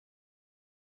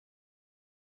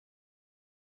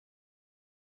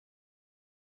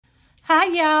Hi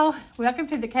y'all, welcome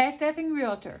to the Cash Stuffing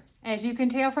Realtor. As you can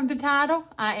tell from the title,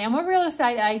 I am a real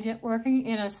estate agent working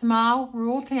in a small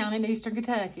rural town in eastern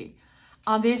Kentucky.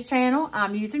 On this channel,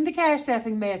 I'm using the cash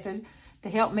stuffing method to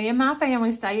help me and my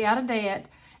family stay out of debt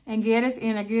and get us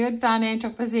in a good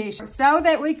financial position so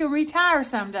that we can retire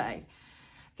someday.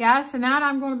 Guys, tonight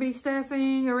I'm going to be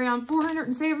stuffing around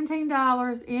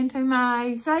 $417 into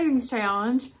my savings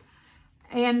challenge.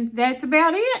 And that's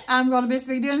about it. I'm going to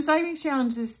be doing savings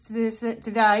challenges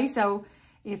today. So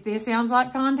if this sounds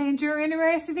like content you're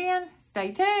interested in,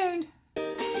 stay tuned.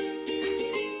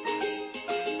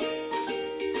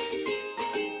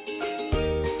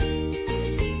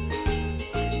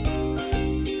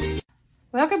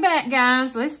 Welcome back,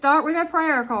 guys. Let's start with our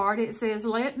prayer card. It says,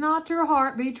 "Let not your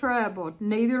heart be troubled,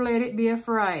 neither let it be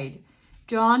afraid."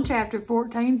 John chapter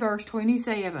 14, verse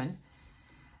 27.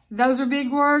 Those are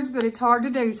big words, but it's hard to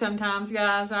do sometimes,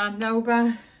 guys. I know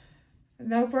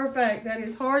for a fact that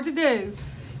it's hard to do.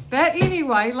 But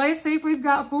anyway, let's see if we've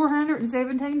got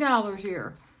 $417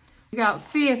 here. We got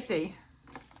 50,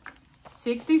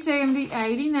 60, 70,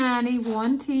 80, 90,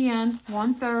 110,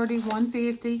 130,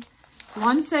 150,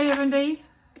 170,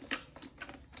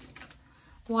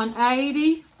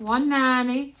 180,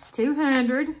 190,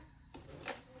 200,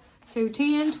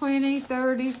 210, 20,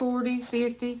 30, 40,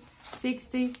 50,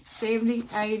 60, 70,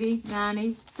 80,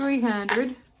 90,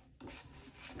 300,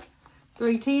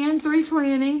 310,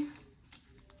 320,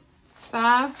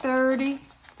 530,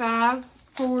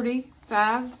 540,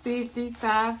 550,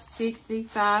 560,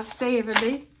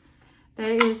 570.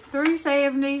 That is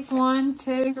 370, 1,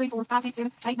 2, 3, 4, 5, 6,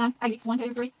 7, 8, 9, 80, 1,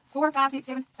 2, 3, 4, 5, 6,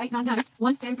 7, 8, 9, 90,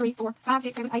 1, 2, 3, 4, 5,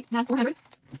 6, 7, 8, 9, 400.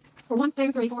 1,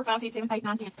 2, 3, 4, 5, 6, 7, 8,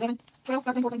 9, 10, 11, 12,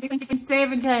 13, 14, 15, 16,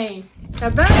 17.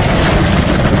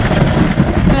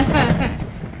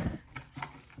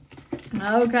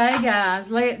 Okay,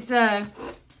 guys, let's,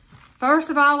 first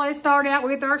of all, let's start out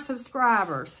with our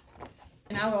subscribers.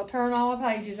 And I will turn all the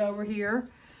pages over here.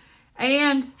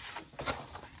 And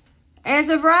as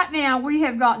of right now, we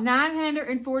have got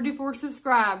 944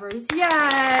 subscribers. Yay!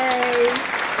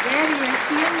 That is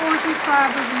 10 more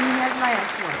subscribers than we had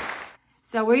last week.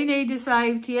 So we need to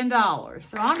save $10.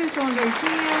 So I'm just going to do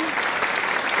 10.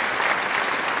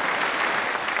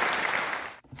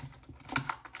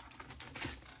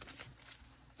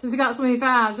 Since we got so many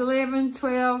fives, 11,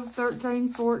 12, 13,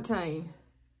 14.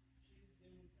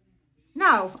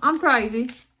 No, I'm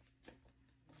crazy.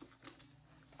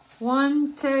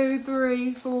 1, 2,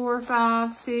 3, 4,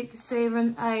 5, 6,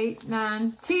 7, 8,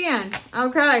 9, 10.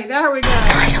 Okay, there we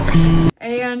go.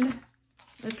 And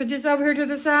let's put this over here to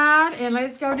the side, and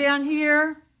let's go down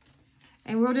here,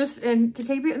 and we'll just, and to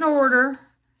keep it in order,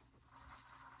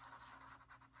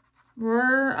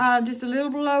 we're just a little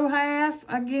below half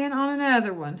again on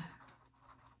another one.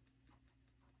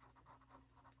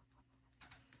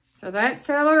 So that's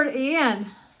colored in.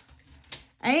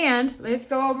 And let's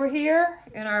go over here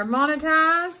in our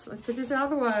monetize. Let's put this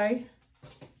out of the way.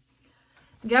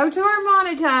 Go to our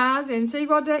monetize and see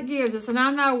what that gives us. And I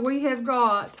know we have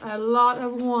got a lot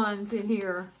of ones in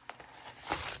here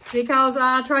because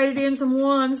I traded in some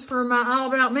ones for my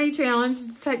All About Me challenge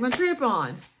to take my trip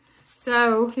on.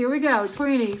 So here we go.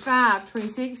 25,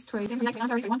 26, 27, 28, 29,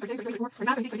 30, 31, 32, 34,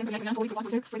 35, 36, 37, 38, 40, 41,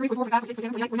 42, 43, 44, 45, 46,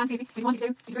 47, 48, 49, 50, 51,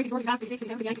 52, 53, 54, 55, 56,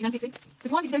 57, 58, 59, 60,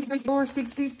 61, 62, 63,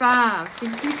 64, $65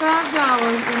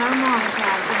 in our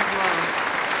monetize envelope.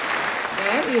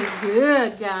 That is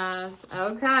good, guys.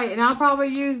 Okay, and I'll probably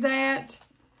use that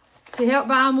to help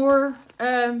buy more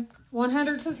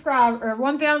 1,000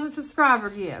 subscriber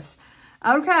gifts.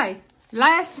 Okay,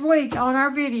 last week on our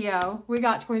video, we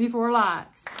got 24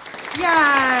 likes. Yay!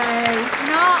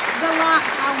 Not the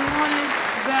likes I wanted,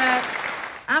 but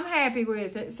I'm happy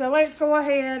with it. So let's go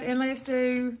ahead and let's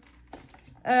do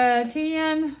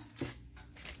 10,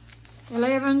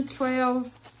 11,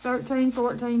 12, 13,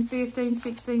 14, 15,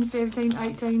 16, 17,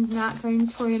 18, 19,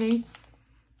 20.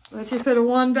 Let's just put a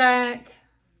 1 back.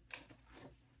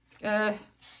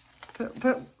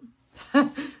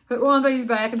 Put one of these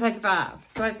back and take a 5.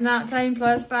 So that's 19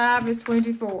 plus 5 is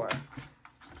 24.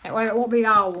 That way it won't be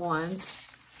all ones.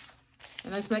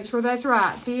 And let's make sure that's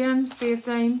right. 10,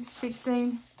 15,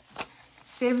 16,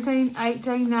 17,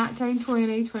 18, 19,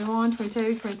 20, 21,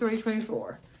 22, 23,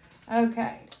 24.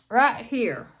 Okay, right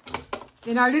here.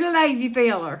 In our little lazy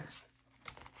filler.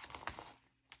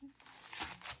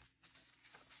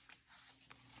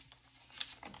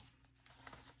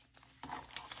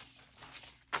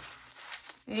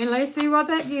 And let's see what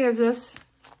that gives us.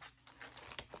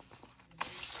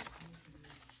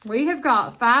 We have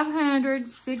got 500,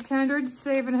 600,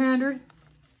 700,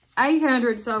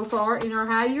 $800 so far in our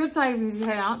high yield savings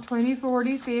account. 20,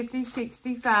 40, 50,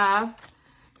 65,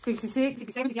 66,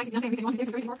 67, 68, 69, 70, 71, 72,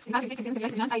 73, 74, 75, 76, 77,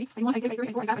 78, 79, 80, 81, 82, 83,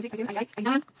 84, 85, 86, 87, 88,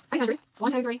 89, 800,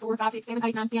 1, 2, 3, 4, 5, 6, 7,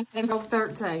 8, 9, 10, 11, 12,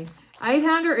 13.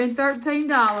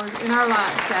 $813 in our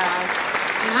lights, guys.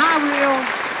 And I will,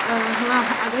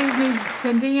 these need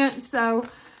condensed, so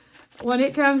when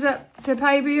it comes up to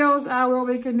pay bills, I will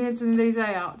be condensing these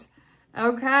out.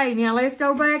 Okay, now let's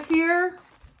go back here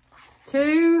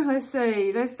to, let's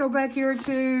go back here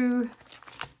to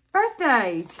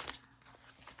birthdays.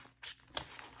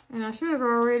 And I should have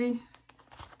already,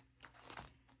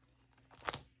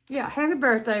 yeah, happy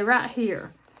birthday right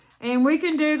here. And we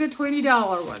can do the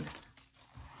 $20 one.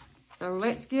 So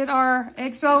let's get our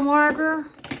Expo marker,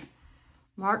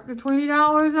 mark the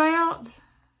 $20 out,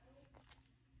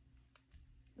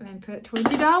 and put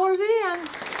 $20 in.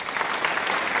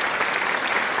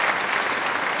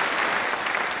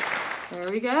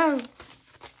 There we go.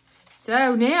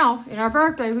 So now, in our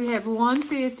birthdays, we have 1,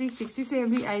 50, 60,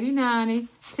 70, 80, 90,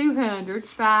 200,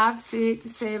 5,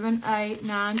 6, 7, 8,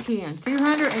 9, 10. $210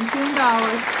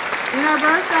 in our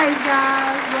birthdays,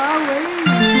 guys. Whoa-wee.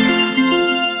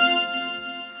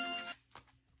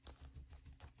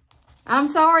 I'm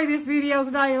sorry this video's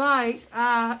a day late.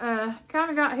 I kind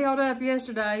of got held up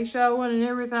yesterday, showing and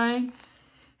everything.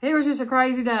 It was just a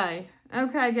crazy day.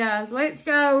 Okay, guys, let's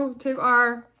go to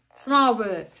our small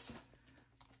books.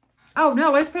 Oh,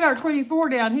 no, let's put our 24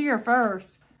 down here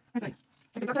first. Let's see.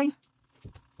 Is it 13?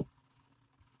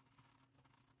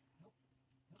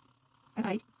 And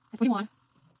 8. That's 21.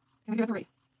 And we do a 3.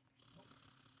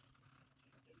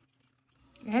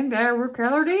 And there, we're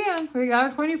colored in. We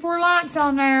got 24 lights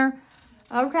on there.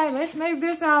 Okay, let's move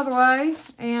this out of the way.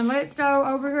 And let's go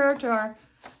over here to our,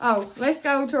 let's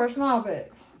go to our small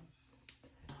books.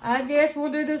 I guess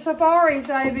we'll do the Safari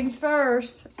savings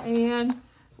first. And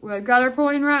we've got our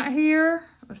coin right here.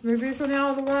 Let's move this one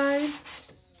out of the way.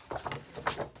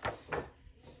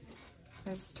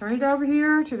 Let's turn it over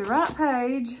here to the right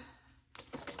page.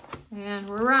 And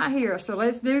we're right here. So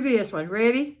let's do this one.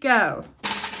 Ready? Go.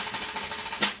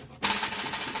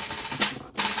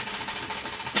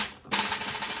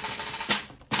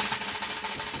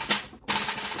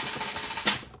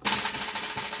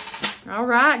 All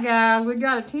right, guys, we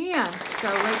got a 10. So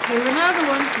let's do another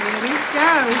one. Ready?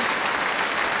 Go.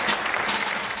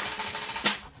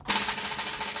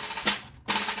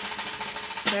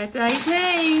 That's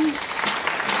 18.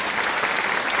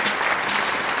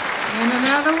 And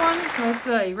another one, let's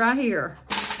see, right here.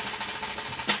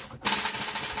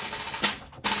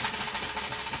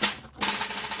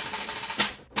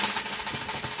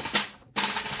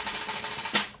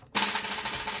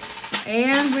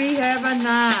 And we have a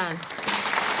 9.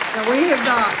 So we have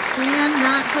got 10,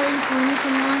 19, 20,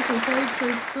 21,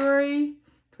 22, 23,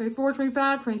 24,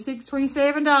 25, 26,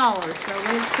 $27. So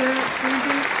let's put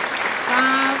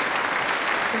 25,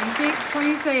 26,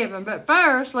 27. But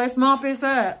first, let's mop this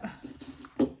up.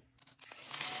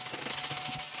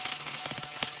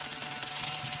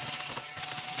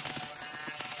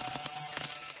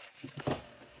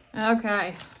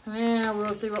 Okay, now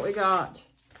we'll see what we got.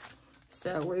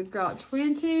 So we've got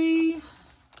 20,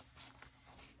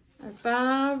 a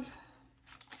 5,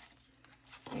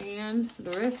 and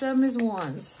the rest of them is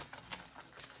 1s.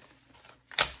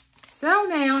 So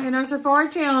now in our Safari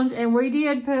challenge, and we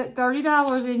did put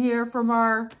 $30 in here from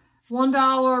our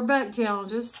 $1 buck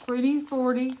challenges, 20,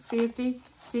 40, 50,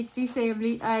 60,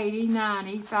 70, 80,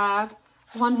 90, 5,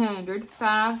 100,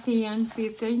 5, 10,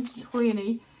 15,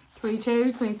 20,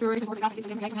 22, 23, 24, 25, 26,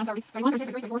 27, 28, 29, 30, 31, 32,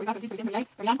 33, 34, 35, 36, 37, 38,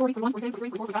 39, 40, 41, 42, 43,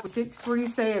 44, 45, 46,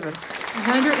 47.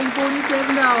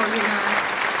 $147 in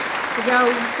to go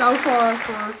so far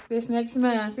for this next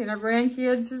month in our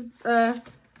grandkids'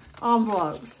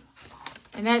 envelopes.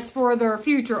 And that's for their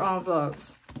future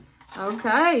envelopes.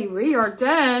 Okay, we are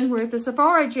done with the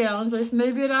Safari challenge. Let's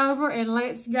move it over and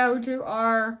let's go to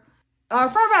our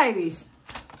fur babies.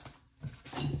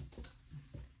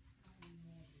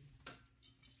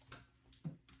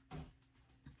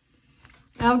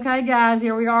 Okay, guys,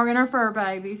 here we are in our fur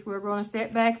babies. We're going to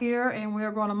step back here and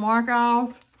we're going to mark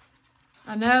off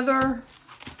another.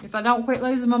 If I don't quit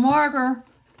losing my marker,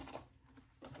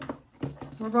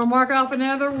 we're going to mark off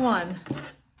another 1.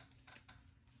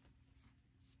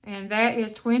 And that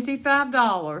is $25.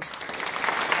 I'll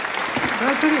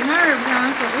put it in there every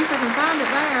time, so at least I can find it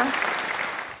there.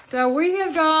 So we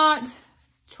have got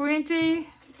 25.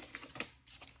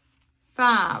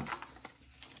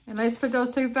 And let's put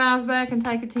those 2 5s back and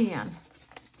take a 10.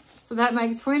 So that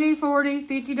makes $20, $40,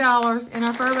 $50 in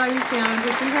our fur babies challenge.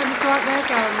 If we had to start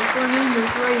back over for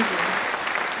numerous reasons.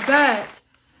 But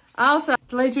Also,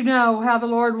 to let you know how the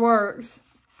Lord works,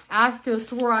 I could have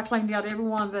swore I cleaned out every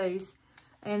one of these.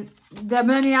 And the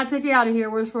money I took out of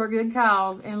here was for a good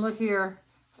cause. And look here,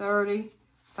 30,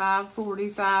 5,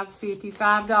 45, 50,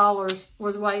 $5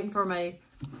 was waiting for me.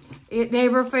 It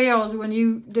never fails when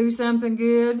you do something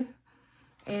good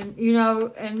and, you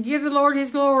know, and give the Lord his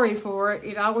glory for it.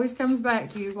 It always comes back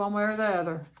to you one way or the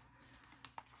other.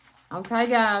 Okay,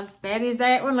 guys, that is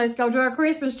that one. Let's go to our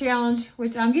Christmas challenge,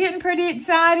 which I'm getting pretty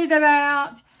excited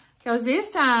about because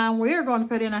this time we're going to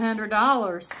put in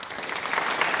 $100.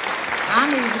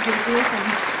 I need to get this one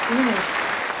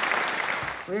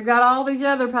finished. We've got all these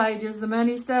other pages, the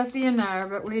money stuffed in there,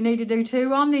 but we need to do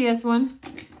 2 on this one.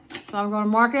 So I'm going to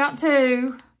mark out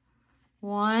 2.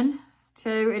 1,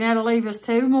 2, and that'll leave us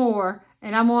 2 more.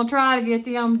 And I'm going to try to get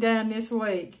them done this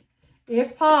week,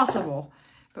 if possible.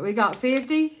 But we got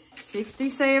 50, 60,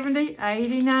 70,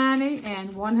 80, 90,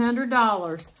 and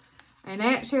 $100. And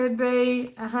that should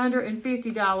be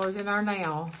 $150 in our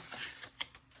now.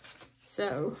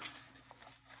 So...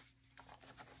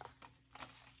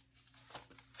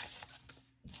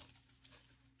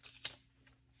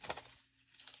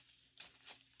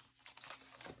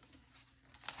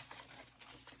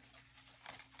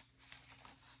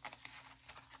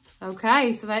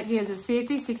 okay, so that gives us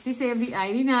 50, 60, 70,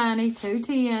 80, 90,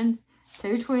 210,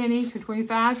 220,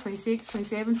 225, 26,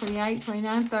 27, 28,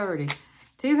 29, 30.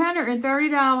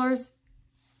 $230.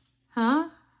 Huh?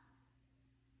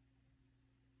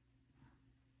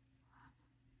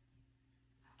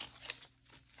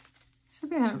 Should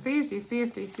be 150,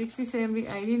 50, 60, 70,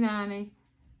 80, 90,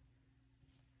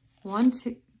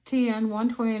 110,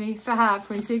 120, 5,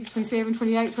 26, 27,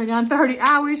 28, 29, 30.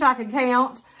 I wish I could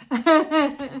count.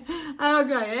 Okay,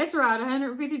 that's right,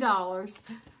 $150.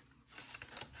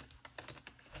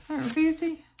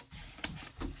 150,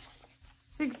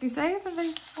 60,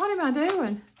 70. What am I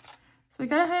doing? So we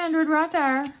got 100 right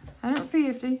there,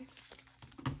 150.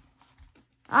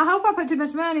 I hope I put too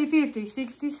much money. 50,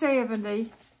 60, 70,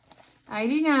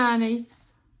 80, 90,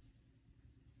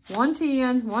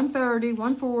 110, 130,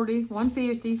 140,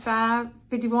 150, 5,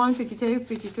 51, 52,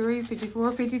 53,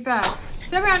 54, 55.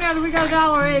 Somehow now that we got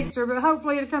 $1 extra, but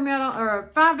hopefully it'll come out on, or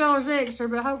 $5 extra,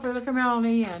 but hopefully it'll come out on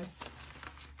the end.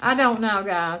 I don't know,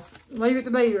 guys. Leave it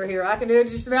to Beaver here. I can do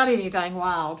just about anything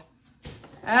wild.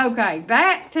 Okay,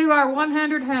 back to our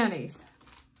 100 honeys.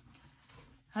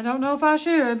 I don't know if I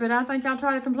should, but I think I'll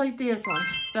try to complete this one.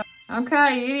 So,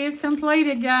 okay, it is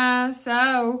completed, guys.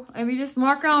 So, let me just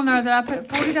mark on there that I put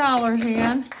 $40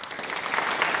 in.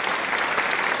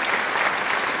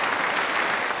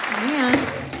 And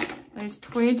there's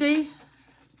 20,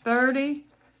 30,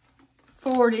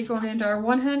 40 going into our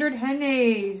 100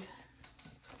 honeys.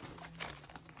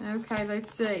 Okay,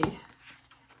 let's see.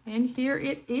 And here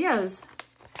it is.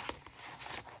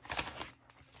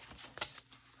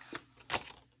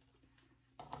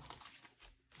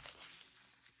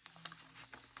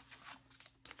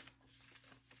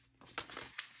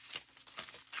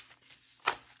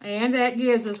 And that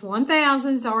gives us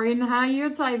 1,000, sorry, in the high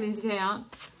yield savings account.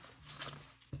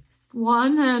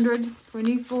 100,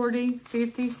 20, 40,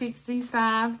 50,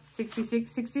 65,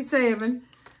 66, 67,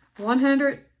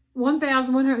 100,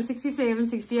 1,167,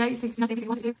 68, 69,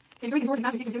 71, 72, 73, 74,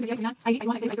 75, 76, 77, 78,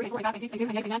 81, 82, 83, 84, 85, 86,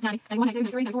 87, 88, 89, 91, 92,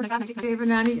 93, 94, 95, 96, 97,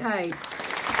 98.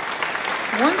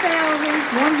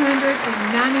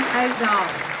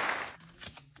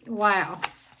 $1,198. Wow.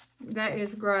 That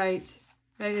is great.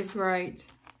 That is great.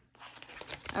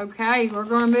 Okay, we're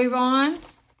going to move on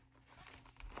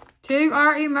to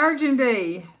our Emergen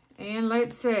Bee. And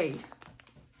let's see.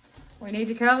 We need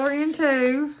to color in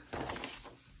 2.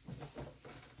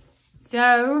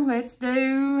 So, let's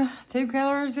do 2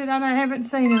 colors that I haven't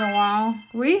seen in a while.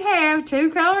 We have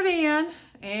 2 colored in,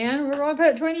 and we're going to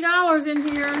put $20 in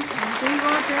here and see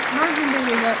what that Emergen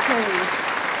Bee is up to.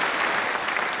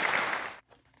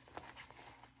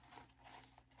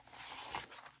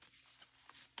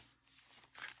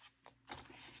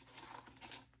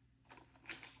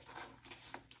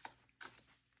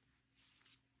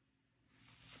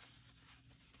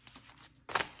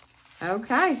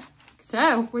 Okay,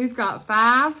 so we've got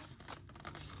 $500,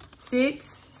 $600,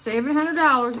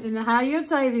 $700 in the high yield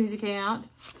savings account.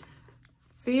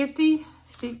 50,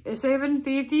 7,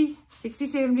 50, 60,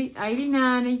 70, 80,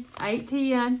 90,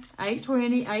 810,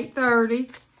 820, 830,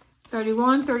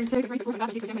 31, 32, 33, 34, 35,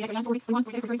 36, 37, 38, 41,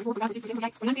 42, 43, 44, 45, 46, 47,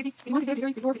 48, 49, 50, 51, 52,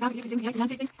 53, 54, 55, 56, 57, 58, 59,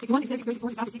 60, 61, 62, 63, 64,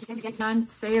 65, 66, 67, 69,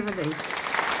 70.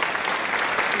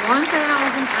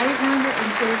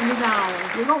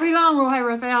 $1,870. It won't be long, we'll have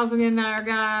 1,000 in there,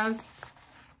 guys.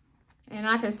 and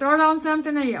I can start on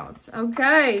something else.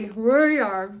 Okay, we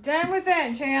are done with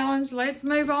that challenge. Let's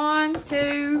move on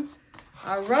to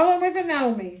rolling with the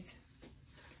Nomies.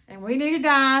 And we need a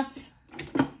dice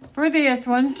for this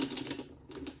one.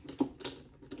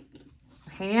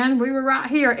 And we were right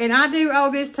here. And I do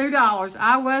owe this $2.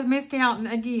 I was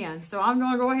miscounting again. So I'm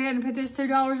going to go ahead and put this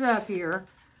 $2 up here.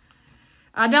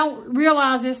 I don't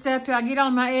realize this stuff till I get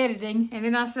on my editing and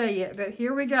then I see it. But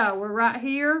here we go. We're right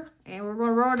here and we're going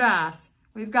to roll dice.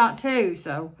 We've got 2.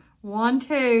 So 1,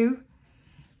 2.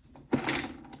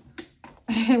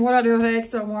 And what do I do with the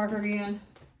Exo marker again?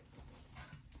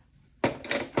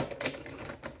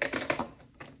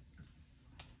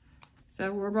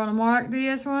 So we're going to mark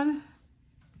this one.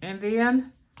 And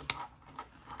then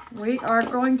we are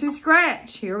going to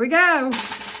scratch. Here we go.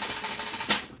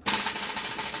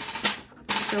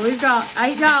 So we've got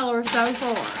 $8 so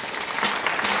far.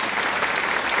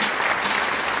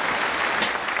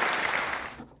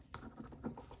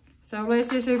 So let's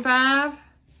just do 5,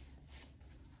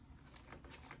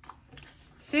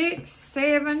 6,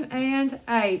 7, and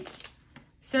 8.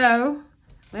 So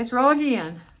let's roll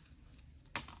again.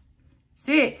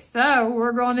 6. So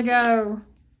we're going to go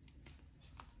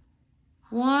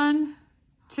 1,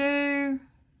 2,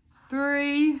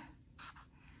 3.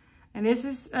 And this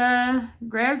is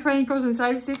grab Twinkles and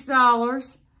save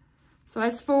 $6. So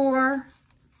that's 4,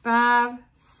 5,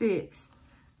 6.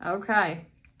 Okay.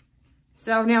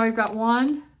 So now we've got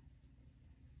 1,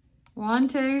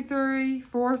 2, 3,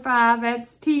 4, 5.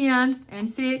 That's 10. And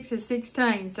 6 is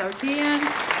 16. So 10, 15,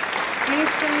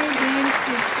 and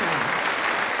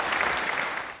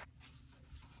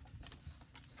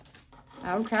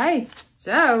 16. Okay.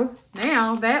 So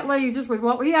now that leaves us with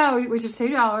what we owe, which is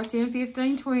 $2, 10,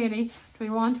 15, 20,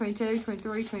 21, 22,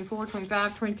 23, 24,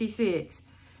 25, 26.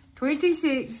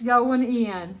 26 going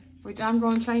in, which I'm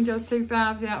going to change those 2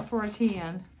 5s out for a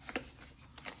 10.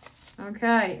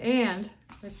 Okay, and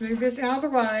let's move this out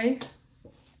of the way.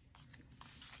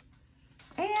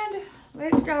 And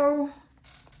let's go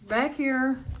back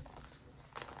here.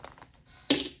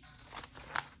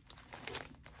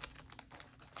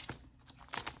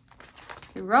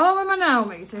 To roll with my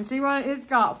Nomies and see what it's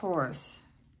got for us.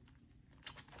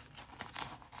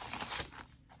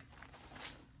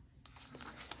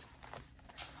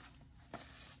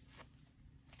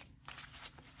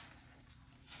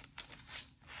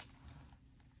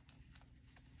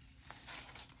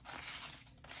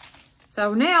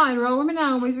 So now in Roll with my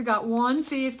Nomies, we got 1,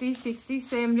 50, 60,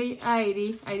 70,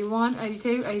 80, 81,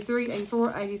 82, 83,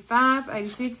 84, 85,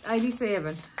 86,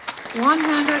 87. $187.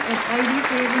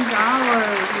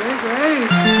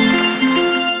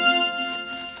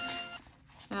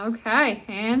 Woo-woo. Okay,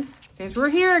 and since we're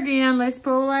here again, let's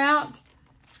pull out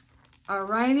our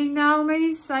Reigning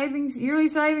Nomies yearly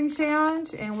savings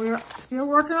challenge, and we're still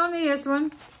working on this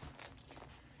one.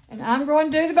 And I'm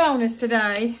going to do the bonus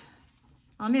today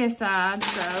on this side,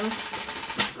 so.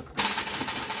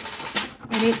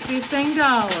 And it's $15.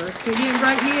 It didn't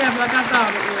break me up like I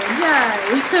thought it would.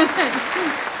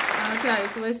 Yay! Okay,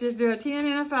 so let's just do a 10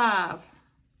 and a 5.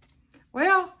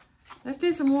 Well, let's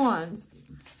do some ones.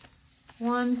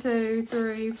 1, 2,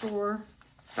 3, 4,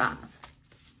 5.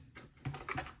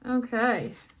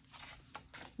 Okay.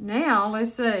 Now,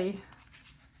 let's see.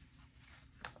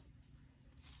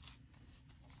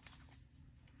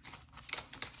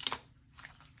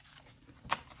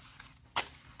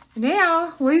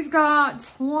 Now, we've got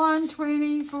 1,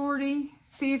 20, 40,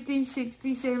 50,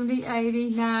 60, 70, 80,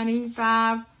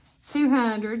 95,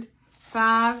 200,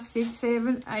 5, 6,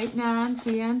 7, 8, 9,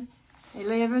 10,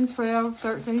 11, 12,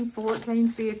 13, 14,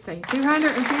 15. $215,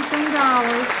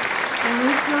 and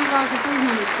we still got the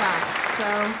 300 side.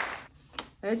 So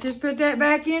let's just put that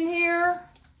back in here.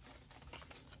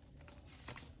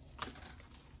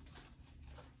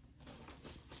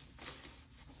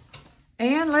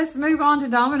 And let's move on to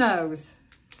Dominoes.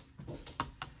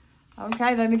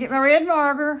 Okay, let me get my red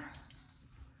marker.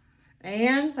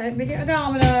 And let me get my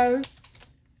Dominoes.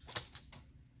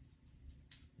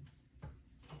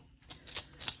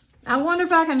 I wonder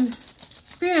if I can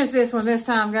finish this one this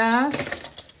time, guys.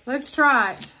 Let's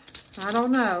try it. I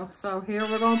don't know. So here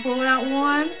we're going to pull out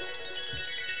 1.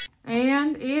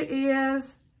 And it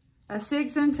is a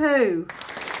 6 and 2. All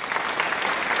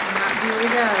right, here we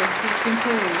go. 6 and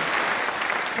 2.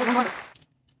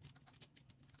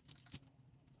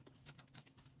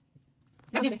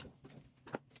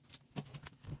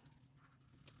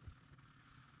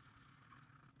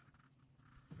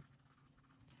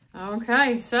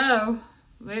 Okay, so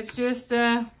let's just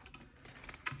 2,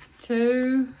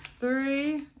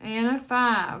 3, and a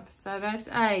 5. So that's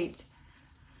 8.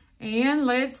 And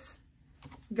let's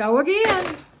Go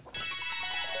again.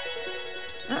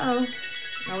 Uh-oh.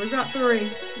 Now we've got 3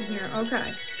 in here.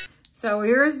 Okay. So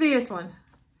here's this one.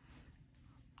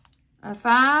 A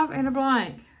 5 and a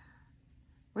blank.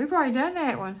 We've already done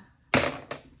that one.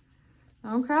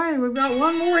 Okay, we've got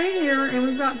 1 more in here and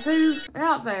we've got 2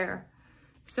 out there.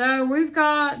 So we've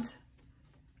got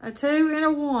a 2 and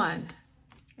a 1.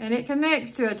 And it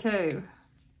connects to a 2.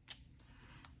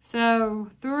 So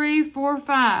 3, 4,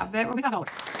 5. That will be $5.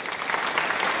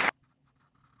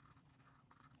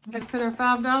 Let's put our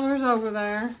 $5 over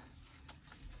there.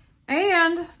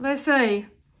 And let's see.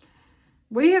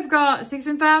 We have got 6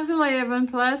 and 5 is 11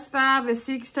 plus 5 is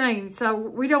 16. So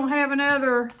we don't have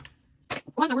another.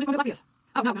 We're just going to do like this.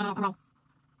 Oh, no, I'm wrong.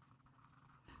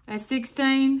 That's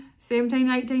 16,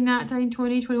 17, 18, 19,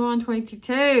 20, 21,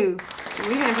 22. So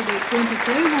we have to do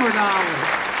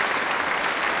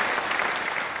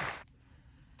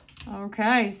 $22 more.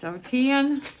 Okay, so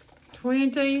 10,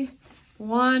 20,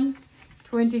 1,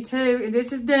 22. And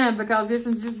this is done because this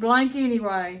one's just blank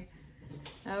anyway.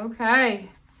 Okay,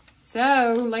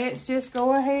 so let's just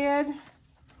go ahead.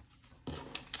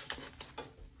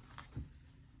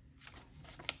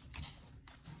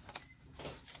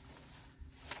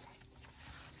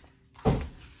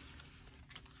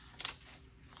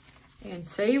 And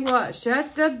see what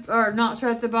not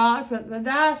shut the box, but the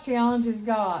dice challenge has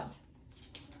got.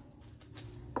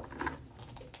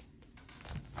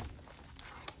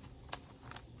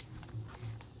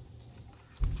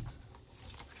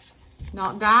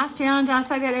 Not dice challenge, I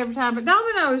say that every time, but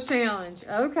Domino's challenge.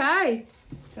 Okay,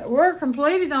 so we're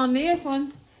completed on this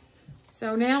one.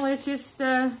 So now let's just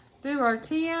do our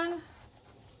 10.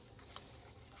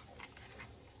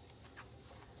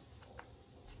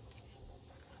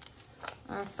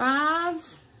 Our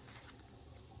 5s.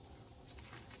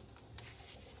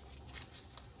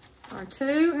 Our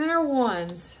 2 and our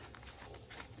 1s.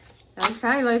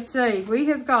 Okay, let's see. We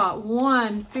have got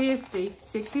 1, 50,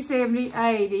 60, 70,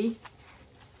 80,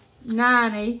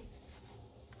 90,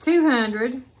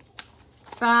 200,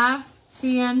 5,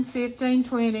 10, 15,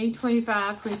 20,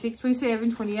 25, 26,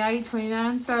 27, 28,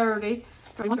 29, 30,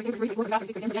 31, 32, 33,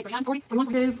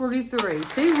 42, 43.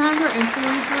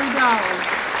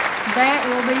 $243. That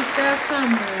will be stuffed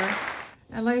somewhere.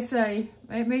 And let's see.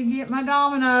 Let me get my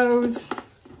Dominoes.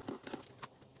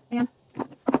 And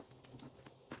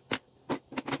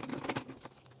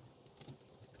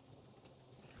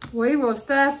we will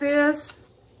stuff this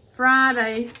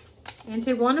Friday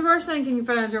into one of our sinking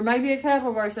funds, or maybe a couple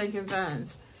of our sinking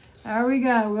funds. There we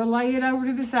go. We'll lay it over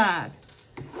to the side.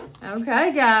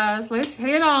 Okay, guys, let's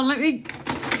head on. Let me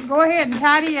go ahead and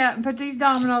tidy up and put these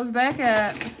Dominoes back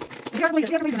up.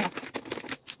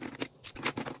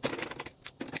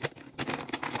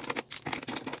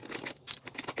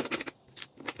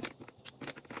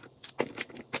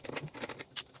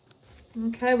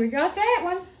 Okay, we got that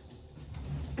one.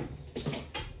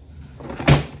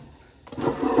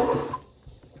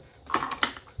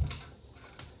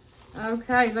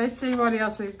 Okay, let's see what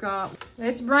else we've got.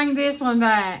 Let's bring this one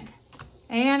back.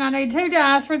 And I need 2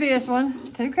 dice for this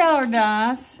one. 2 colored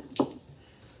dice.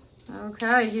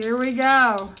 Okay, here we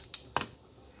go.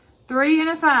 3 and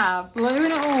a 5. Blue and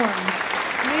an orange.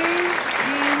 Blue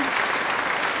and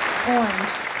orange.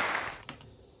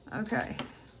 Okay.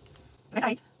 That's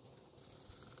 8.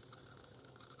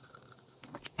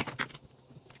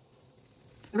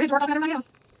 The ridge worked on everything else.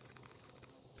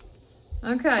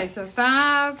 Okay, so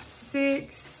 5,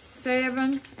 6,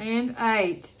 7, and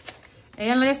 8.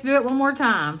 And let's do it one more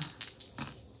time.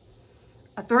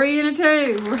 A 3 and a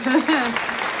 2.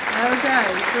 Okay,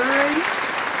 3.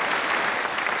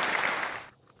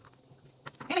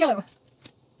 And a yellow.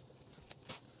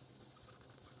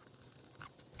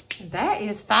 And that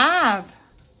is 5.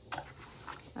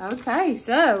 Okay,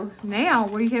 so now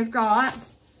we have got,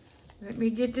 let me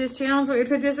get this challenge. Let me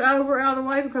put this over out of the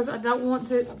way because I don't want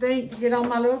to get on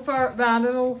my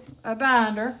little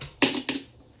binder.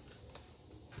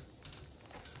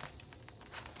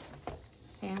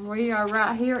 And we are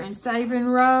right here in Saving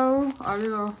Row, our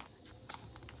little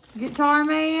Guitar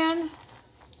Man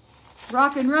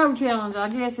Rock and Roll Challenge, I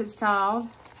guess it's called.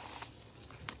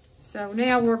 So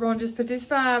now we're going to just put these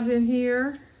 5s in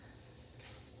here.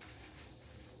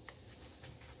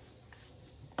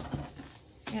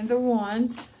 And the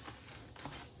 1s.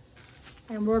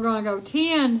 And we're going to go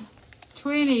 10,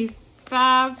 20,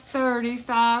 5, 30,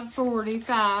 5, 40,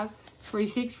 5,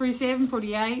 46, 47,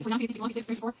 48, 49, 50, 51, 52,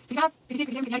 54, 55,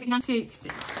 56, 57, 58, 59, 60.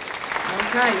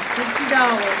 Okay, $60,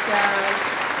 guys.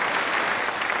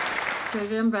 Put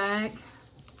them back.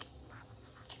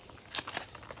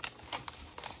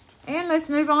 And let's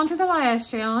move on to the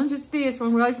last challenge. It's this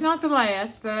one. Well, it's not the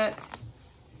last, but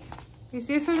it's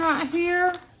this one right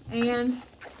here. And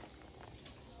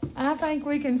I think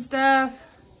we can stuff,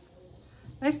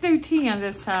 let's do 10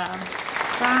 this time.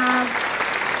 5,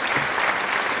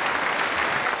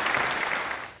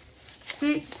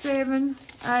 6, 7,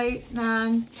 8,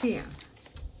 9, 10.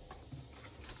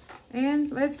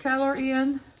 And let's color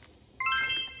in.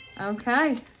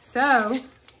 Okay, so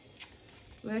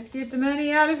let's get the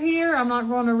money out of here. I'm not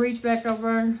going to reach back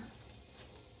over.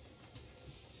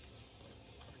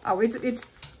 Oh, it's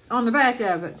on the back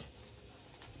of it.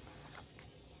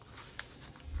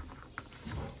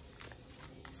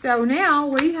 So now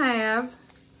we have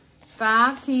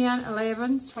 5, 10,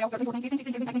 11, 12, 13, 14, 15,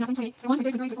 16, 17, 18, 19, 20, 21,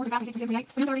 22, 23, 24, 25, 26, 27, 28,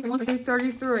 29, 30, 31, 32,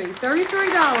 33.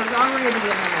 $33 already in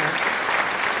there.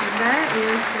 And that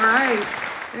is great.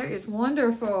 That is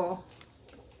wonderful.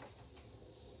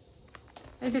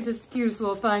 I think it's the cutest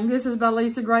little thing. This is by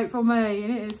Lisa Grateful Me,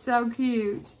 and it is so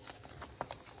cute.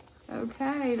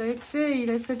 Okay, let's see.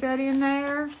 Let's put that in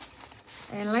there.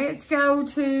 And let's go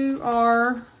to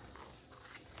our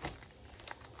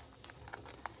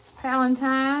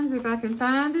Valentine's, if I can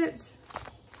find it.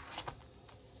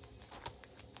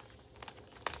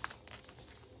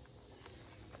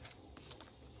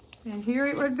 And here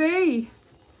it would be.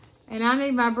 And I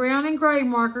need my brown and gray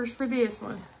markers for this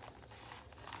one.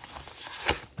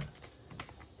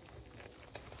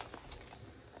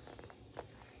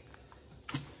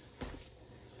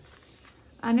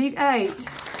 I need 8.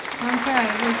 Okay,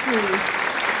 let's see.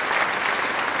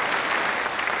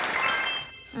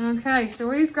 Okay, so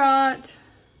we've got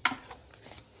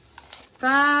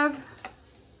 5,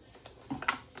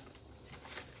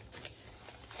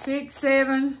 6,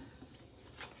 7,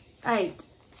 8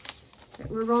 that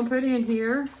we're going to put in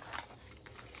here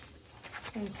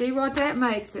and see what that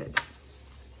makes it.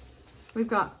 We've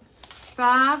got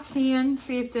 5, 10,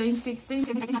 15, 16,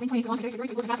 17, 18, 19, 20, 21, 22, 23,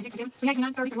 24, 25, 26, 27, 28,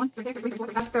 29, 30, 31, 32, 33, 34,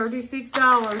 35,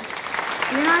 $36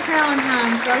 in our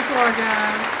Valentine's so far,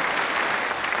 guys.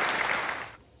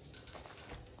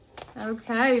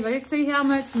 Okay, let's see how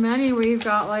much money we've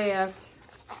got left.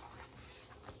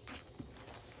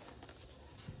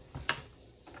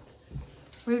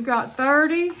 We've got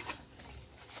 30,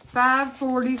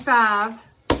 545.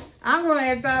 I'm going to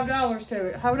add $5 to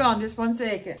it. Hold on just one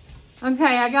second.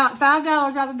 Okay, I got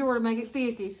 $5 out the door to make it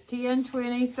 50. 10,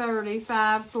 20, 30,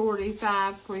 5,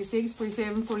 45, 46,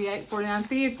 47, 48, 49,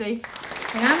 50. And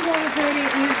I'm going to put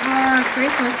it in our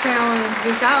Christmas challenge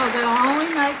because it'll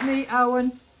only make me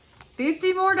owing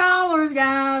 $50 more,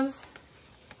 guys.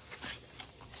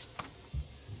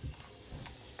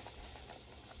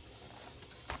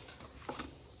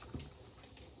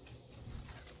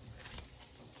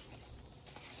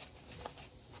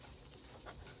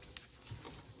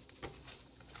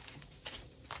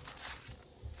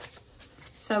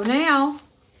 So now,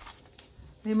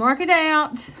 we mark it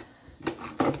out.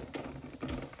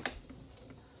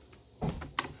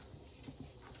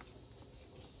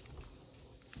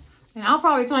 And I'll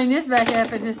probably clean this back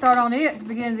up and just start on it at the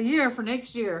beginning of the year for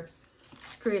next year,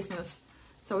 Christmas.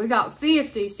 So we got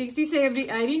 50, 60, 70,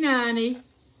 80, 90,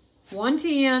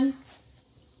 110,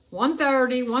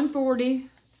 130, 140,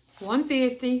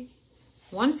 150,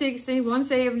 160,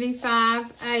 170,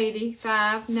 580,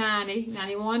 590,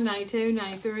 91, 92,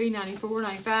 93, 94,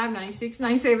 95, 96,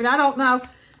 97, I don't know,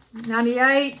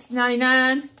 98,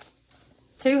 99,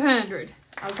 200.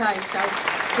 Okay, so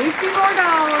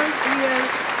 $50 more is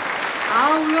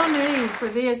all we'll need for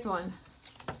this one.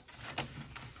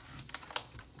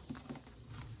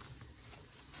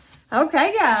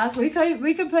 Okay, guys, we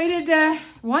completed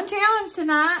one challenge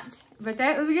tonight, but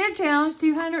that was a good challenge,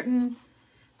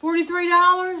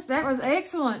 $243. That was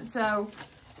excellent. So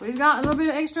we've got a little bit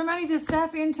of extra money to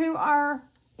stuff into our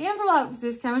envelopes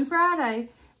this coming Friday.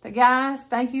 But guys,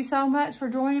 thank you so much for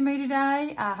joining me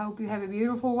today. I hope you have a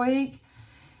beautiful week.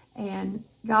 And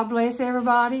God bless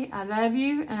everybody. I love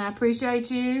you and I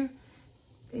appreciate you.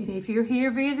 And if you're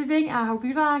here visiting, I hope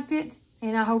you liked it.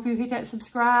 And I hope you hit that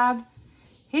subscribe.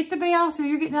 Hit the bell so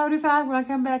you get notified when I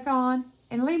come back on.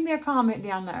 And leave me a comment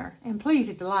down there. And please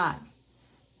hit the like.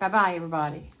 Bye-bye,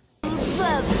 everybody.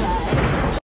 Bye-bye.